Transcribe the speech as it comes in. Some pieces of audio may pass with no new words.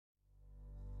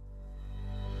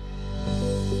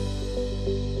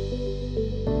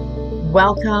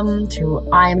Welcome to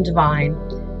I Am Divine,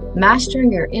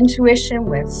 mastering your intuition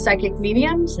with psychic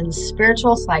mediums and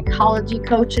spiritual psychology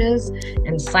coaches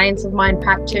and science of mind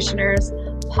practitioners,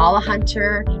 Paula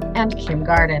Hunter and Kim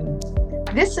Garden.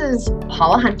 This is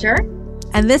Paula Hunter.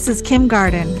 And this is Kim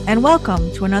Garden, and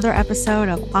welcome to another episode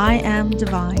of I Am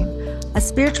Divine, a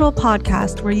spiritual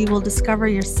podcast where you will discover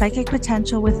your psychic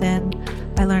potential within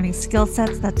by learning skill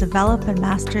sets that develop and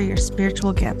master your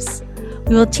spiritual gifts.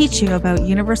 We will teach you about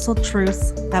universal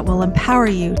truths that will empower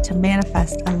you to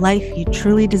manifest a life you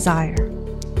truly desire.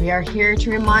 We are here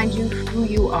to remind you who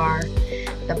you are,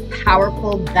 the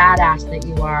powerful badass that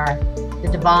you are, the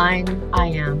divine I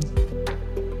am.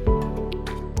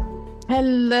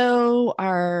 Hello,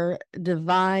 our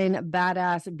divine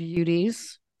badass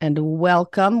beauties, and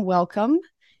welcome.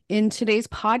 In today's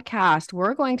podcast,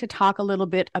 we're going to talk a little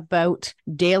bit about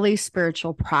daily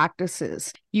spiritual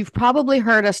practices. You've probably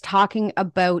heard us talking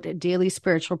about daily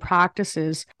spiritual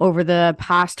practices over the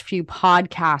past few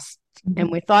podcasts.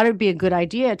 And we thought it'd be a good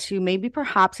idea to maybe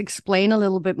perhaps explain a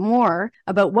little bit more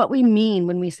about what we mean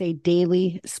when we say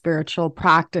daily spiritual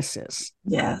practices.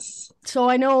 Yes. So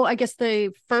I guess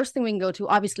the first thing we can go to,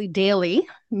 obviously daily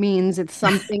means it's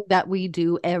something that we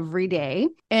do every day.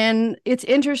 And it's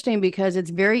interesting because it's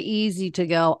very easy to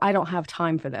go, I don't have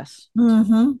time for this.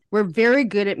 Mm-hmm. We're very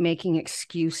good at making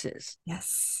excuses.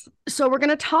 Yes. So we're going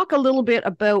to talk a little bit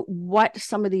about what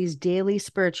some of these daily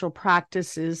spiritual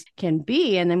practices can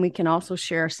be. And then we can also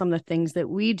share some of the things that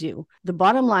we do. The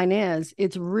bottom line is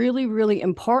it's really, really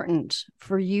important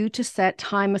for you to set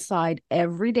time aside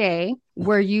every day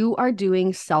where you are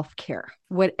doing self-care.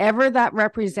 Whatever that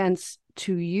represents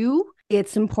to you,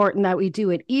 it's important that we do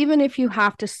it, even if you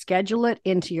have to schedule it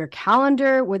into your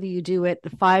calendar, whether you do it the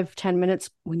 5-10 minutes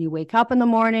when you wake up in the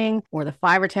morning or the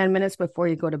 5 or 10 minutes before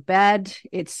you go to bed.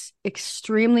 It's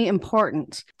extremely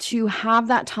important to have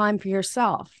that time for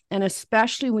yourself. And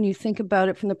especially when you think about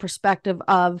it from the perspective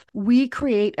of we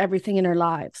create everything in our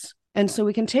lives. And so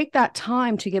we can take that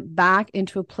time to get back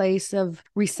into a place of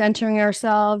recentering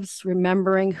ourselves,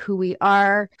 remembering who we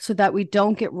are so that we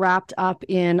don't get wrapped up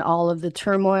in all of the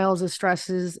turmoils, the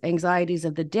stresses, anxieties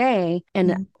of the day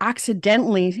and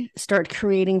accidentally start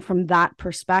creating from that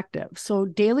perspective. So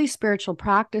daily spiritual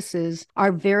practices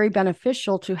are very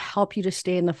beneficial to help you to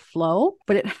stay in the flow,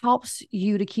 but it helps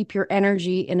you to keep your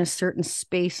energy in a certain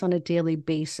space on a daily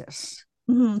basis.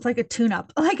 It's like a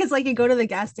tune-up. It's like you go to the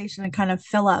gas station and kind of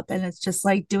fill up, and it's just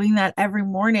like doing that every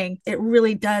morning. It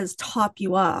really does top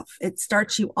you off. It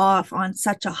starts you off on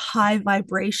such a high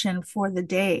vibration for the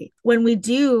day. When we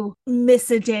do miss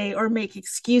a day or make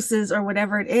excuses or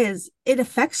whatever it is, it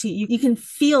affects you. You can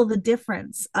feel the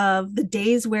difference of the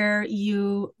days where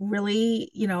you really,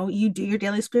 you do your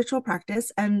daily spiritual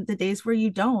practice and the days where you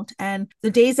don't. And the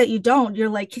days that you don't, you're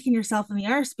like kicking yourself in the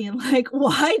arse being like,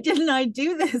 why didn't I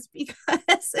do this? Because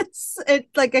it's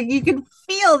like you can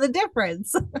feel the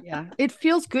difference. Yeah, it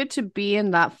feels good to be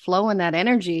in that flow and that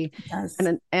energy. Yes.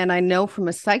 And I know from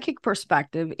a psychic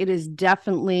perspective, it is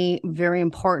definitely very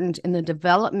important in the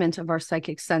development of our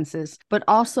psychic senses, but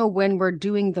also when we're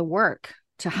doing the work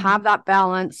to have that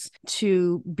balance,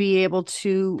 to be able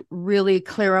to really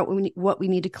clear out what we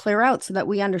need to clear out so that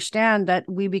we understand that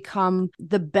we become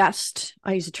the best,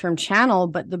 I use the term channel,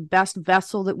 but the best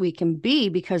vessel that we can be,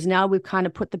 because now we've kind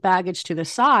of put the baggage to the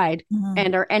side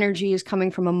and our energy is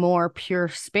coming from a more pure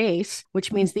space,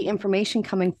 which means the information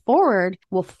coming forward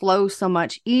will flow so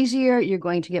much easier. You're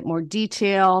going to get more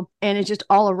detail, and it just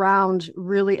all around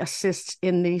really assists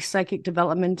in the psychic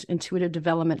development, intuitive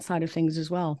development side of things as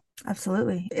well.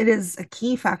 Absolutely. It is a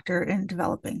key factor in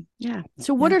developing. Yeah.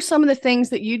 So what are some of the things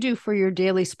that you do for your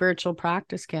daily spiritual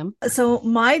practice, Kim? So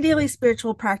my daily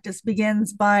spiritual practice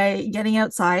begins by getting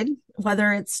outside,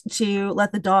 whether it's to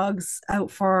let the dogs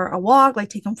out for a walk, like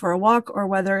take them for a walk, or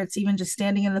whether it's even just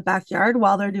standing in the backyard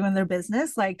while they're doing their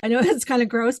business. Like, I know it's kind of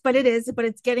gross, but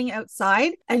it's getting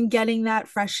outside and getting that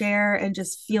fresh air and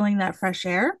just feeling that fresh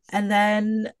air. And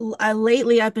then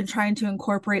lately I've been trying to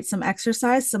incorporate some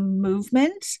exercise, some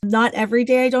movement. Not every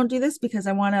day I don't do this because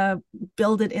I want to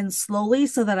build it in slowly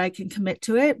so that I can commit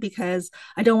to it, because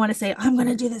I don't want to say I'm going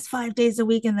to do this 5 days a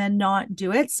week and then not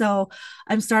do it. So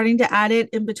I'm starting to add it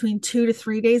in between 2 to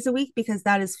 3 days a week because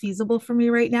that is feasible for me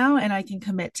right now and I can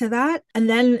commit to that. And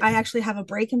then I actually have a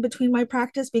break in between my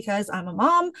practice because I'm a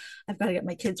mom. I've got to get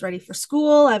my kids ready for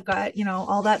school. I've got,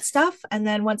 all that stuff. And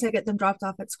then once I get them dropped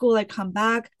off at school, I come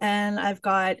back and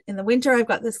in the winter, I've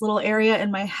got this little area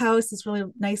in my house, this really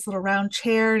nice little round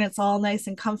chair, and it's all nice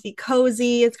and comfy,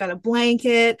 cozy. It's got a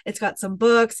blanket. It's got some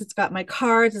books. It's got my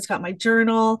cards. It's got my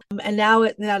journal. And now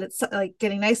that it's like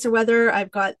getting nicer weather,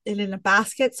 I've got it in a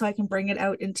basket so I can bring it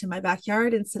out into my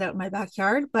backyard and sit out in my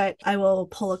backyard, but I will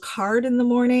pull a card in the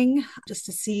morning just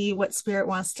to see what spirit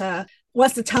wants to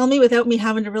tell me without me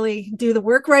having to really do the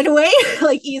work right away,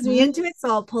 like ease me into it. So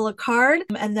I'll pull a card,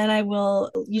 and then I'll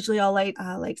light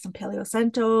like some Palo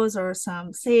Santos or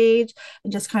some sage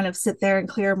and just kind of sit there and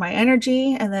clear my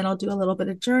energy. And then I'll do a little bit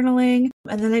of journaling,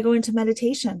 and then I go into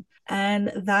meditation.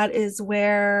 And that's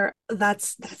where,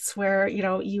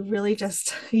 you really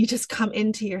just come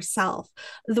into yourself.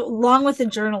 Along with the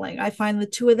journaling, I find the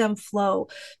two of them flow,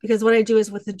 because what I do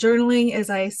is with the journaling is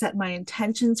I set my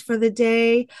intentions for the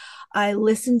day. I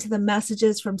listen to the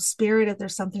messages from spirit if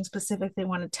there's something specific they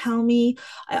want to tell me.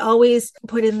 I always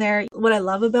put in there what I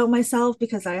love about myself,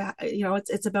 because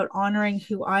it's about honoring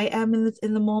who I am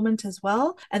in the moment as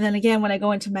well. And then again, when I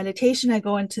go into meditation, I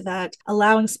go into that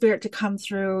allowing spirit to come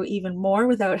through even more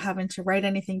without having to write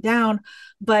anything down.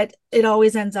 But it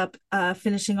always ends up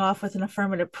finishing off with an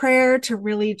affirmative prayer to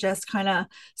really just kind of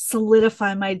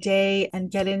solidify my day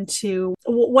and get into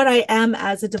what I am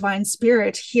as a divine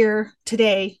spirit here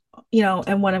today,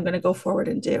 and what I'm going to go forward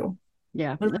and do.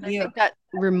 Yeah. I think that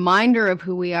reminder of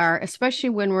who we are, especially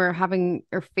when we're having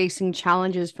or facing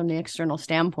challenges from the external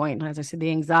standpoint, as I said,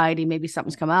 the anxiety, maybe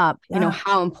something's come up,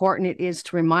 how important it is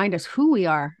to remind us who we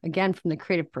are, again, from the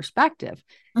creative perspective.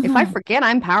 If I forget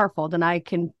I'm powerful, then I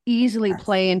can easily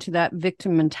play into that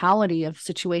victim mentality of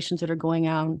situations that are going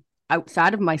on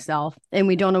outside of myself. And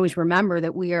we don't always remember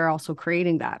that we are also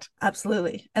creating that.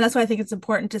 Absolutely. And that's why I think it's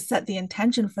important to set the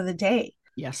intention for the day.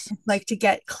 Yes. Like to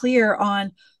get clear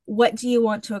on what do you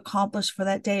want to accomplish for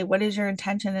that day? What is your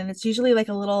intention? And it's usually like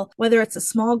a little, whether it's a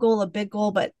small goal, a big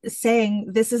goal, but saying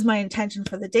this is my intention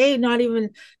for the day, not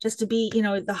even just to be,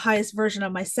 the highest version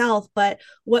of myself, but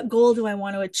what goal do I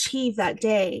want to achieve that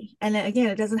day? And again,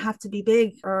 it doesn't have to be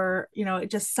big or,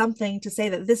 just something to say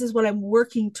that this is what I'm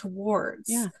working towards.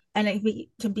 Yeah. And it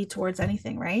can be towards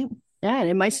anything, right? Yeah. And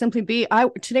it might simply be,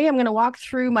 today I'm going to walk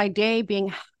through my day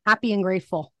being happy and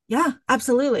grateful. Yeah,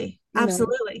 absolutely.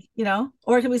 Absolutely.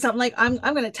 Or it can be something like I'm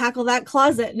going to tackle that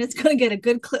closet and it's going to get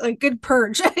a good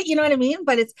purge. You know what I mean?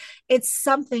 But it's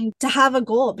something to have a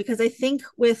goal, because I think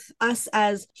with us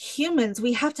as humans,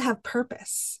 we have to have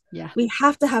purpose. Yeah. We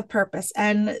have to have purpose.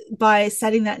 And by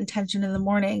setting that intention in the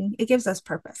morning, it gives us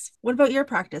purpose. What about your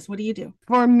practice? What do you do?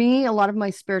 For me, a lot of my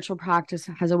spiritual practice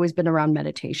has always been around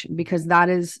meditation, because that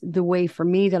is the way for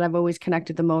me that I've always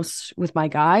connected the most with my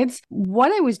guides.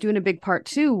 What I was doing a big part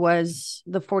too was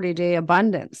the 40-day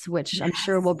abundance, which I'm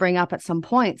sure we'll bring up at some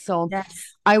point. So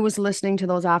I was listening to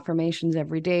those affirmations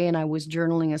every day, and I was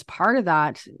journaling as part of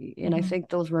that. And I think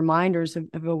those reminders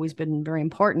have always been very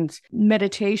important.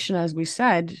 Meditation, as we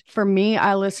said, for me,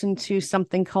 I listen to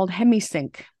something called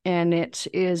Hemisync, and it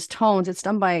is tones. It's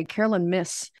done by Carolyn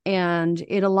Miss, and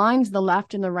it aligns the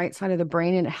left and the right side of the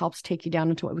brain, and it helps take you down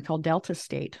into what we call delta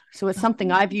state. So it's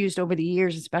something I've used over the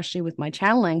years, especially with my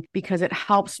channeling, because it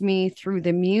helps me through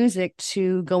the music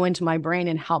to go into my brain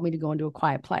and help me to go into a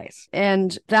quiet place.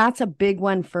 And that's a big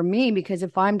one for me, because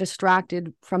if I'm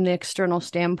distracted from the external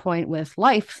standpoint with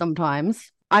life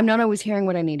sometimes, I'm not always hearing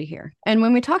what I need to hear. And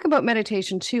when we talk about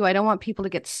meditation too, I don't want people to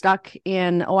get stuck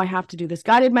in, I have to do this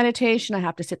guided meditation. I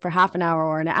have to sit for half an hour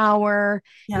or an hour.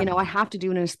 Yeah. I have to do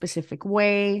it in a specific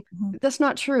way. That's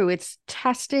not true. It's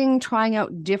testing, trying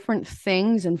out different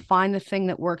things and find the thing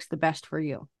that works the best for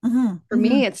you. For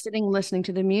me, it's sitting, listening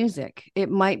to the music. It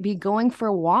might be going for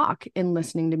a walk and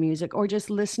listening to music, or just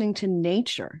listening to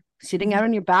nature. Sitting out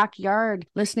in your backyard,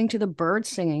 listening to the birds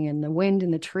singing and the wind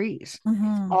in the trees,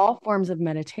 all forms of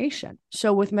meditation.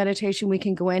 So with meditation, we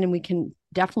can go in and we can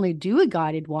definitely do a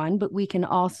guided one, but we can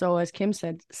also, as Kim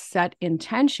said, set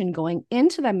intention going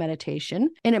into that meditation.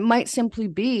 And it might simply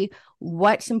be,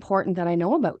 what's important that I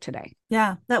know about today?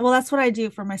 Yeah, that's what I do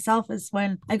for myself. Is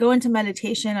when I go into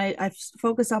meditation, I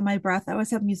focus on my breath. I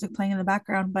always have music playing in the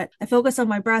background, but I focus on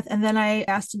my breath, and then I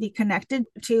ask to be connected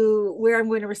to where I'm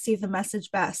going to receive the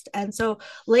message best. And so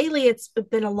lately it's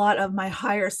been a lot of my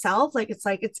higher self.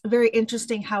 It's very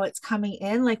interesting how it's coming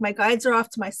in. Like my guides are off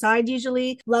to my side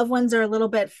usually. Loved ones are a little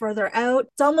bit further out.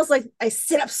 It's almost like I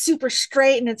sit up super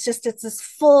straight, and it's this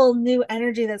full new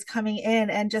energy that's coming in,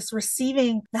 and just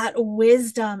receiving that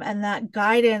wisdom and that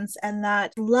guidance and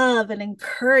that love and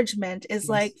encouragement is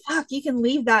like, fuck, you can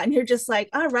leave that and you're just like,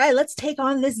 all right, let's take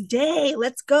on this day.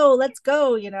 Let's go,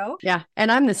 Yeah.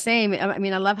 And I'm the same. I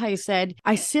mean, I love how you said,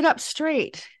 I sit up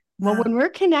straight. Well, when we're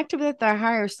connected with our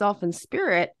higher self and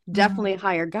spirit, definitely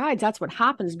higher guides, that's what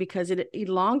happens because it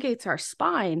elongates our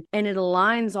spine and it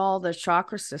aligns all the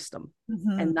chakra system.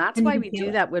 And that's why we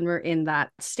do that when we're in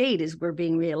that state, is we're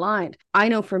being realigned. I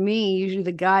know for me, usually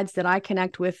the guides that I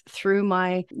connect with through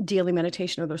my daily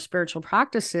meditation or those spiritual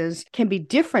practices can be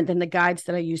different than the guides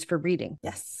that I use for reading.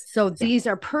 Yes. So these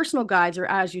are personal guides, or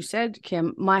as you said,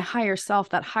 Kim, my higher self,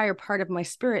 that higher part of my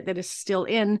spirit that is still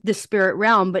in the spirit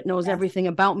realm, but knows everything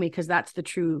about me because that's the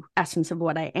true essence of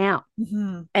what I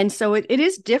am. And so it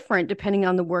is different depending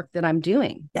on the work that I'm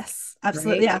doing. Yes,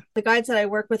 absolutely. Right? Yeah. The guides that I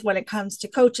work with when it comes to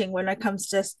coaching, when it comes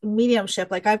to mediumship,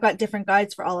 like I've got different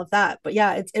guides for all of that. But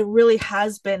yeah, it really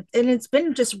has been, and it's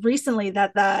been just recently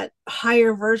that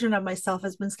higher version of myself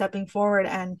has been stepping forward.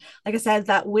 And like I said,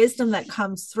 that wisdom that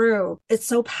comes through, it's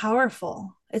so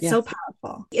powerful. It's so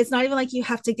powerful. It's not even like you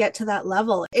have to get to that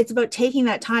level. It's about taking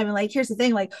that time. And like, here's the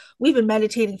thing, like we've been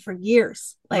meditating for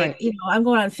years. Like, you know, I'm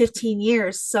going on 15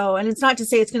 years. So, and it's not to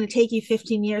say it's going to take you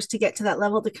 15 years to get to that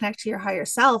level to connect to your higher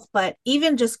self, but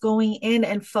even just going in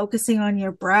and focusing on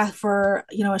your breath for,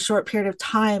 you know, a short period of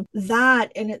time,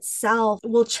 that in itself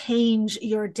will change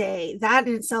your day. That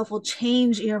in itself will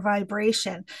change your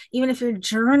vibration. Even if you're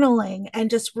journaling and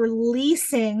just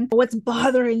releasing what's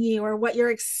bothering you or what you're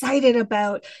excited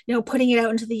about, you know, putting it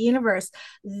out into the universe,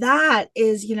 that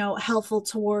is, you know, helpful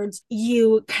towards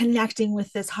you connecting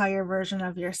with this higher version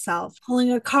of yourself.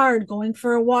 Pulling a card, going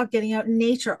for a walk, getting out in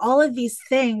nature, all of these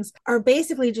things are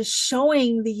basically just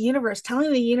showing the universe,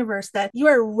 telling the universe that you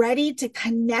are ready to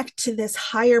connect to this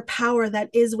higher power that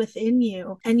is within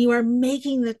you. And you are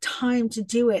making the time to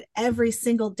do it every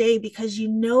single day because you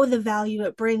know the value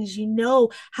it brings, you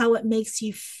know how it makes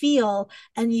you feel,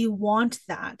 and you want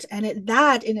that. And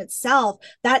that in itself,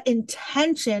 that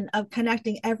intention of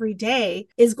connecting every day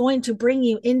is going to bring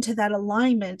you into that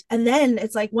alignment. And then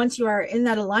it's like, once you are in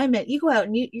that alignment, you go out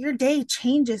and your day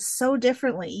changes so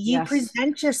differently. You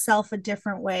present yourself a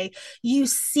different way. You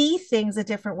see things a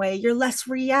different way. You're less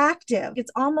reactive.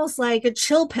 It's almost like a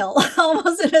chill pill,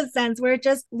 almost in a sense, where it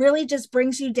just really just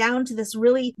brings you down to this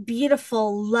really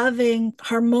beautiful, loving,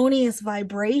 harmonious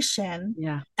vibration.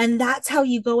 Yeah. And that's how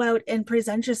you go out and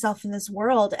present yourself in this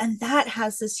world. And that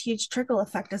has this huge trickle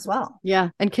effect as well. Yeah.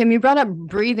 And Kim, you brought up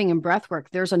breathing and breath work.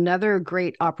 There's another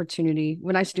great opportunity.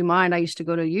 When I used to do mine, I used to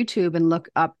go to YouTube and look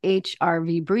up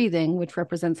HRV breathing, which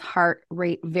represents heart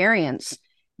rate variance.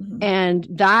 And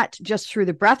that just through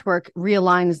the breath work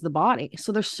realigns the body.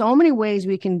 So there's so many ways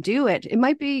we can do it. It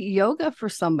might be yoga for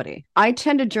somebody. I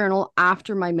tend to journal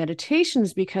after my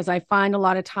meditations because I find a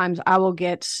lot of times I will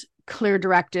get clear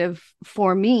directive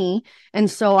for me.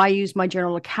 And so I use my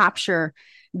journal to capture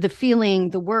the feeling,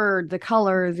 the word, the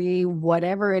color, the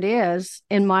whatever it is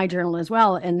in my journal as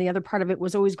well. And the other part of it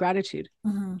was always gratitude.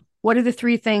 What are the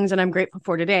 3 things that I'm grateful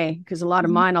for today? Because a lot of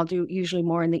mine I'll do usually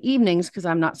more in the evenings because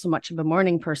I'm not so much of a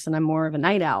morning person. I'm more of a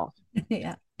night owl.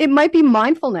 It might be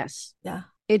mindfulness.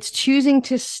 It's choosing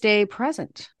to stay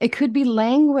present. It could be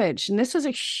language. And this is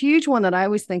a huge one that I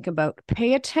always think about.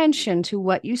 Pay attention to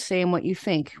what you say and what you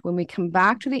think. When we come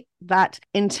back to that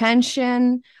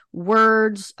intention,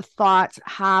 words, thoughts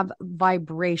have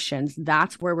vibrations.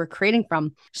 That's where we're creating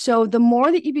from. So the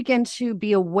more that you begin to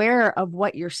be aware of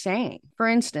what you're saying, for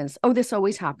instance, oh, this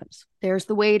always happens. There's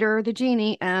the waiter, the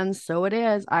genie, and so it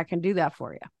is. I can do that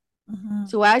for you.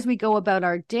 So as we go about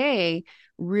our day,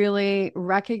 really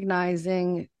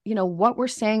recognizing, you know, what we're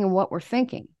saying and what we're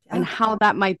thinking and how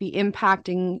that might be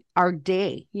impacting our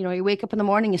day. You know, you wake up in the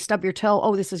morning, you stub your toe.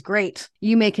 Oh, this is great.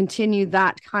 You may continue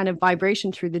that kind of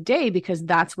vibration through the day because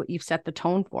that's what you've set the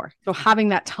tone for. So having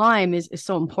that time is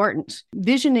so important.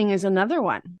 Visioning is another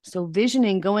one. So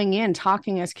visioning, going in,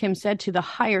 talking, as Kim said, to the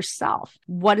higher self.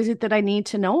 What is it that I need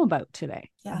to know about today?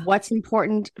 What's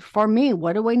important for me?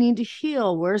 What do I need to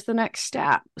heal? Where's the next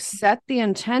step? Set the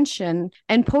intention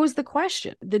and pose the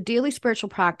question. The daily spiritual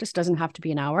practice doesn't have to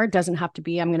be an hour. It doesn't have to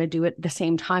be, I'm going to do it the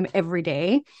same time every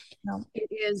day. It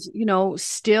is, you know,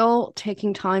 still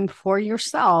taking time for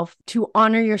yourself to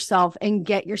honor yourself and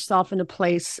get yourself in a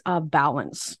place of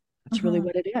balance. That's really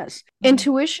what it is.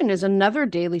 Intuition is another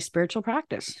daily spiritual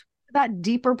practice. That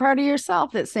deeper part of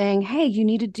yourself that's saying, hey, you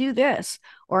need to do this,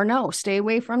 or no, stay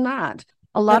away from that.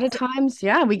 A lot of times,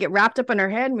 we get wrapped up in our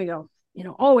head and we go, you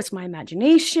know, oh, it's my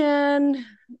imagination.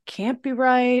 Can't be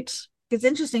right. It's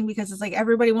interesting because it's like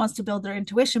everybody wants to build their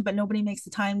intuition, but nobody makes the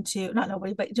time to, not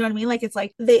nobody, but do you know what I mean? Like, it's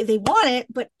like they want it,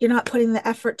 but you're not putting the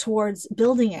effort towards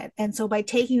building it. And so by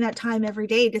taking that time every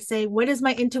day to say, what is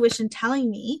my intuition telling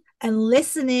me, and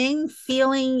listening,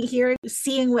 feeling, hearing,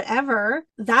 seeing whatever,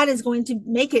 that is going to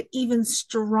make it even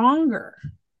stronger.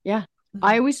 Yeah.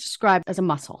 I always describe as a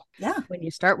muscle. Yeah. When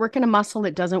you start working a muscle,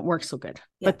 it doesn't work so good.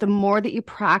 Yeah. But the more that you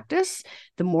practice,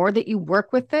 the more that you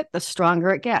work with it, the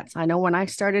stronger it gets. I know when I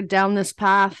started down this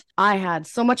path, I had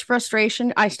so much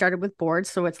frustration. I started with boards.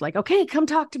 So it's like, okay, come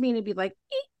talk to me. And it'd be like,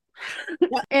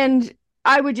 Yeah. and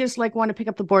I would just like want to pick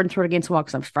up the board and throw it against the wall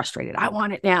because I'm frustrated. I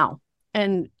want it now.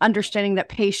 And understanding that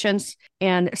patience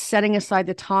and setting aside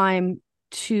the time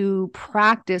to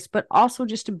practice, but also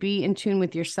just to be in tune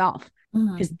with yourself.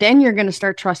 Because then you're going to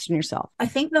start trusting yourself. I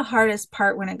think the hardest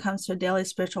part when it comes to daily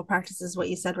spiritual practice is what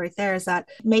you said right there, is that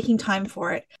making time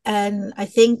for it. And I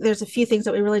think there's a few things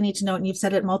that we really need to know. And you've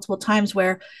said it multiple times,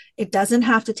 where it doesn't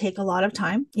have to take a lot of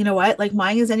time. You know what? Like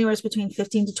mine is anywhere between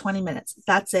 15 to 20 minutes.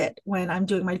 That's it. When I'm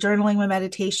doing my journaling, my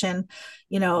meditation,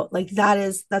 like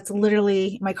that's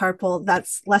literally my card pull.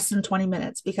 That's less than 20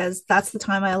 minutes because that's the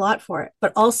time I allot for it.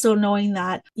 But also knowing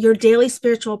that your daily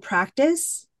spiritual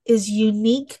practice is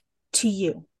unique to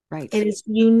you. Right. It is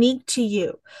unique to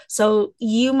you. So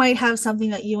you might have something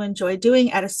that you enjoy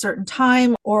doing at a certain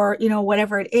time or,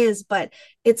 whatever it is, but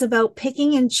it's about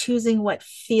picking and choosing what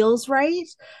feels right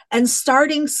and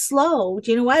starting slow. Do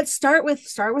you know what? Start with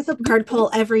a card pull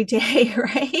every day,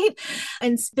 right?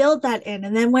 And build that in.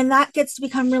 And then when that gets to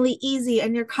become really easy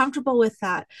and you're comfortable with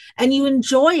that and you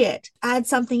enjoy it, add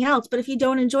something else. But if you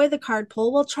don't enjoy the card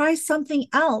pull, well, try something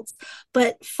else.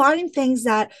 But find things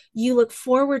that you look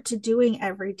forward to doing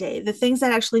every day, the things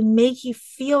that actually make you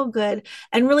feel good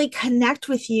and really connect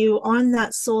with you on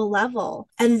that soul level.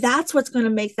 And that's what's going to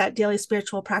make that daily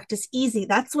spiritual practice easy.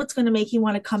 That's what's going to make you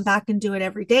want to come back and do it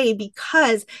every day,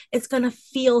 because it's going to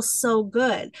feel so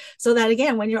good. So that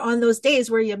again, when you're on those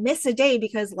days where you miss a day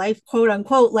because life, quote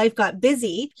unquote, life got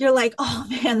busy, you're like, oh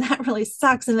man, that really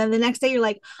sucks. And then the next day you're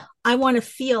like, I want to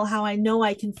feel how I know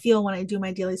I can feel when I do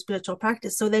my daily spiritual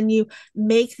practice. So then you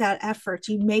make that effort,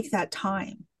 you make that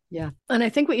time. Yeah. And I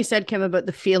think what you said, Kim, about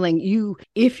the feeling,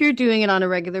 if you're doing it on a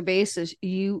regular basis,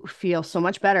 you feel so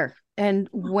much better. And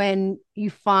when you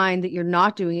find that you're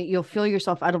not doing it, you'll feel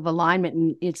yourself out of alignment,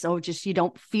 and it's just, you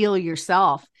don't feel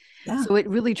yourself. Yeah. So it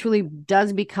really, truly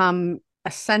does become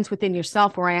a sense within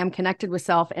yourself where I am connected with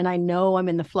self and I know I'm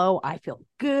in the flow. I feel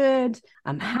good.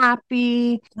 I'm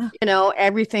happy.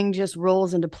 Everything just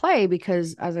rolls into play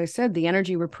because, as I said, the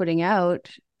energy we're putting out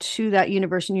to that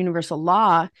universe and universal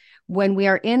law, when we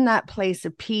are in that place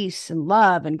of peace and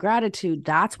love and gratitude,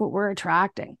 that's what we're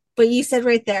attracting. But you said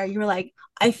right there, you were like,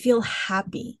 I feel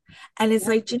happy. And it's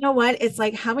like, you know what? It's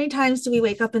like, how many times do we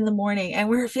wake up in the morning and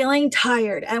we're feeling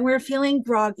tired and we're feeling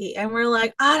groggy and we're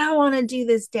like, I don't want to do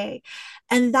this day.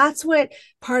 And that's what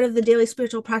part of the daily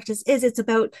spiritual practice is. It's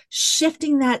about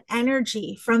shifting that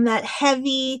energy from that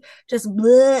heavy, just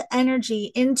bleh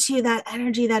energy into that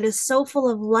energy that is so full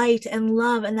of light and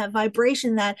love and that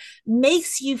vibration that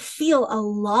makes you feel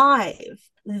alive.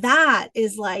 That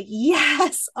is like,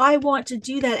 yes, I want to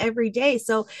do that every day.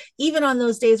 So even on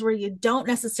those days where you don't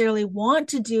necessarily want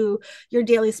to do your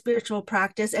daily spiritual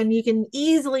practice and you can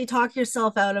easily talk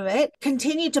yourself out of it,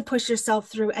 continue to push yourself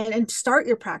through and start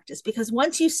your practice. Because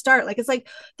once you start, like, it's like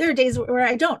there are days where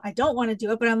I don't want to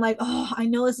do it, but I'm like, oh, I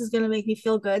know this is going to make me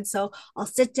feel good. So I'll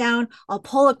sit down, I'll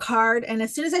pull a card. And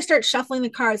as soon as I start shuffling the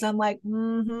cards, I'm like,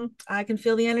 I can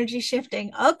feel the energy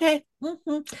shifting. Okay.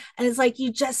 And it's like,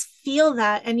 you just feel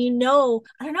that. And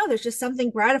I don't know, there's just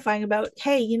something gratifying about,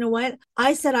 hey, you know what?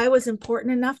 I said I was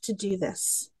important enough to do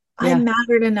this. Yeah. I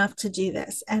mattered enough to do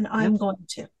this, and I'm going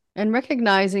to. And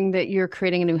recognizing that you're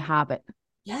creating a new habit.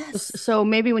 Yes. So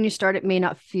maybe when you start, it may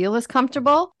not feel as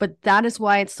comfortable, but that is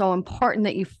why it's so important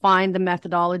that you find the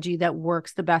methodology that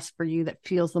works the best for you, that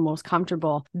feels the most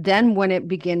comfortable. Then when it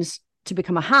begins to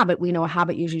become a habit, we know a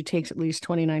habit usually takes at least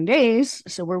 29 days.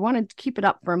 So we want to keep it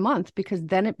up for a month, because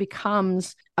then it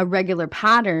becomes a regular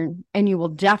pattern and you will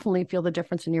definitely feel the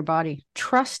difference in your body.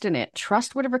 Trust in it.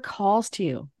 Trust whatever calls to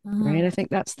you, right? I think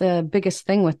that's the biggest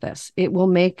thing with this. It will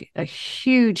make a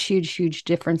huge, huge, huge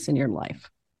difference in your life.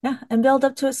 Yeah. And build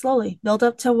up to it slowly. Build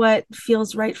up to what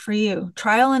feels right for you.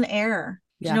 Trial and error.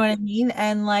 Do you know what I mean?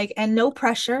 And no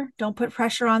pressure. Don't put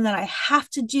pressure on that I have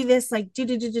to do this, like do.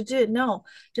 No,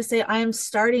 just say I am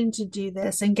starting to do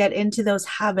this and get into those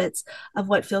habits of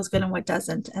what feels good and what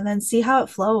doesn't. And then see how it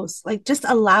flows. Like, just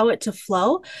allow it to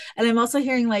flow. And I'm also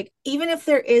hearing, like, even if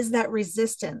there is that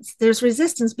resistance, there's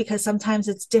resistance because sometimes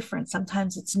it's different.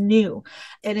 Sometimes it's new.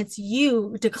 And it's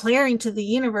you declaring to the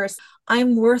universe,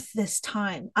 I'm worth this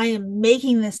time. I am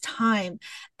making this time.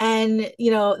 And,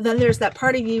 then there's that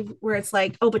part of you where it's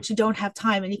like, oh, but you don't have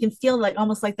time. And you can feel like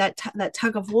almost like that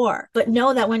tug of war. But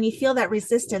know that when you feel that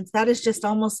resistance, that is just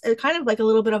almost kind of like a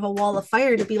little bit of a wall of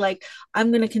fire to be like,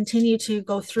 I'm going to continue to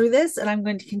go through this, and I'm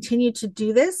going to continue to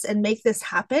do this and make this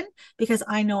happen because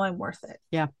I know I'm worth it.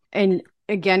 Yeah. And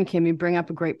again, Kim, you bring up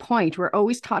a great point. We're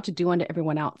always taught to do unto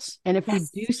everyone else. And if we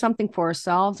do something for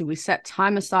ourselves and we set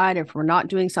time aside, if we're not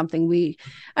doing something,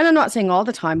 and I'm not saying all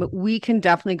the time, but we can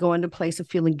definitely go into a place of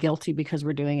feeling guilty because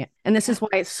we're doing it. And this is why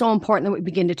it's so important that we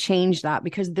begin to change that,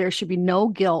 because there should be no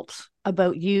guilt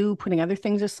about you putting other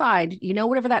things aside.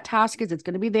 Whatever that task is, it's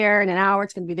going to be there in an hour,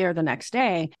 it's going to be there the next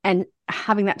day, and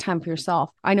having that time for yourself.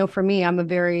 I know for me, I'm a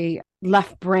very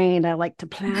left brain. I like to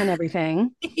plan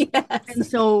everything. Yes. And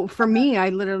so for me, I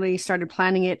literally started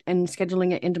planning it and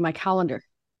scheduling it into my calendar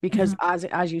because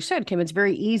as you said, Kim, it's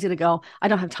very easy to go, I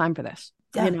don't have time for this.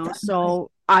 Definitely.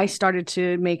 So I started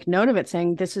to make note of it,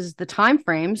 saying this is the time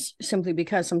frames, simply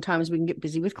because sometimes we can get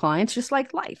busy with clients, just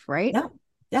like life, right? Yeah.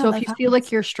 Yeah, so if you feel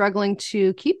like you're struggling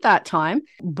to keep that time,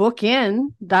 book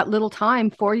in that little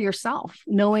time for yourself,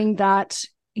 knowing that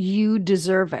you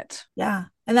deserve it. Yeah.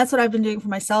 And that's what I've been doing for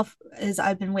myself, is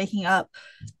I've been waking up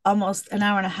almost an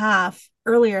hour and a half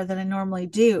earlier than I normally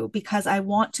do, because I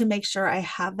want to make sure I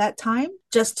have that time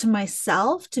just to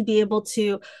myself to be able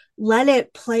to let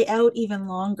it play out even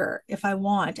longer if I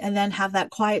want, and then have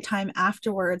that quiet time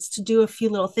afterwards to do a few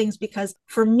little things. Because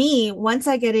for me, once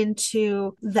I get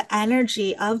into the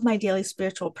energy of my daily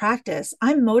spiritual practice,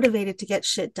 I'm motivated to get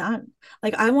shit done.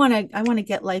 Like I want to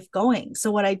get life going.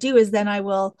 So what I do is then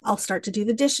I'll start to do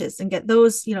the dishes and get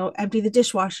those, empty the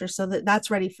dishwasher so that that's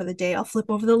ready for the day. I'll flip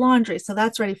over the laundry so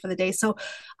that's ready for the day. So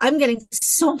I'm getting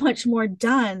so much more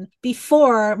done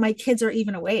before my kids are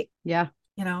even awake. Yeah.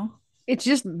 It's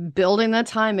just building that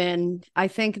time in. I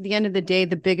think at the end of the day,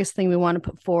 the biggest thing we want to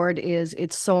put forward is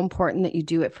it's so important that you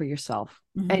do it for yourself.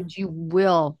 And you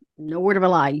will, no word of a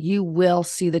lie, you will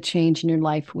see the change in your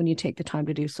life when you take the time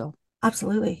to do so.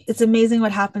 Absolutely. It's amazing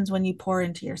what happens when you pour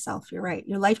into yourself. You're right.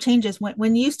 Your life changes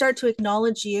when you start to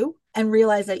acknowledge you and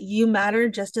realize that you matter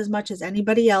just as much as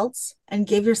anybody else, and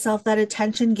give yourself that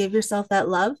attention, give yourself that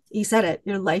love. You said it,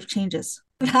 your life changes.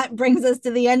 That brings us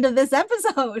to the end of this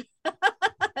episode.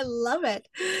 I love it.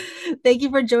 Thank you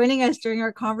for joining us during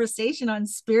our conversation on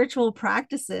spiritual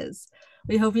practices.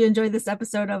 We hope you enjoyed this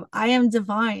episode of I Am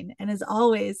Divine. And as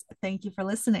always, thank you for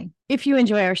listening. If you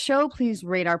enjoy our show, please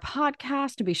rate our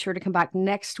podcast, and be sure to come back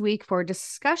next week for a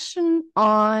discussion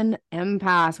on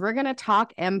empaths. We're going to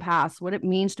talk empaths, what it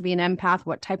means to be an empath,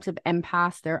 what types of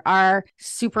empaths there are.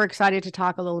 Super excited to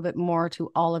talk a little bit more to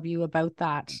all of you about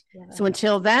that. Yeah. So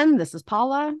until then, this is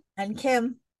Paula. And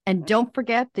Kim. And don't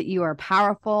forget that you are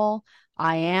powerful.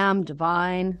 I am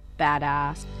divine,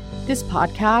 badass. This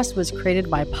podcast was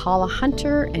created by Paula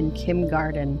Hunter and Kim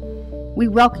Garden. We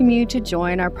welcome you to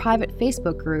join our private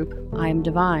Facebook group, I Am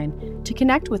Divine, to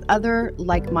connect with other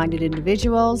like-minded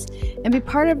individuals and be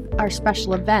part of our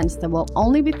special events that will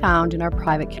only be found in our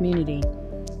private community.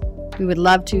 We would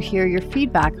love to hear your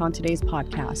feedback on today's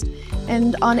podcast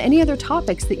and on any other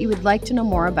topics that you would like to know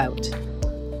more about.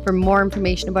 For more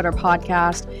information about our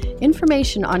podcast,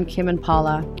 information on Kim and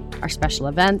Paula, our special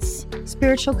events,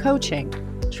 spiritual coaching,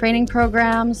 training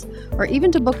programs, or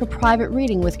even to book a private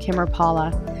reading with Kim or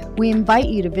Paula, we invite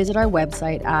you to visit our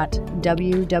website at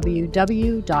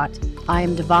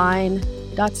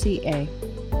www.iamdivine.ca.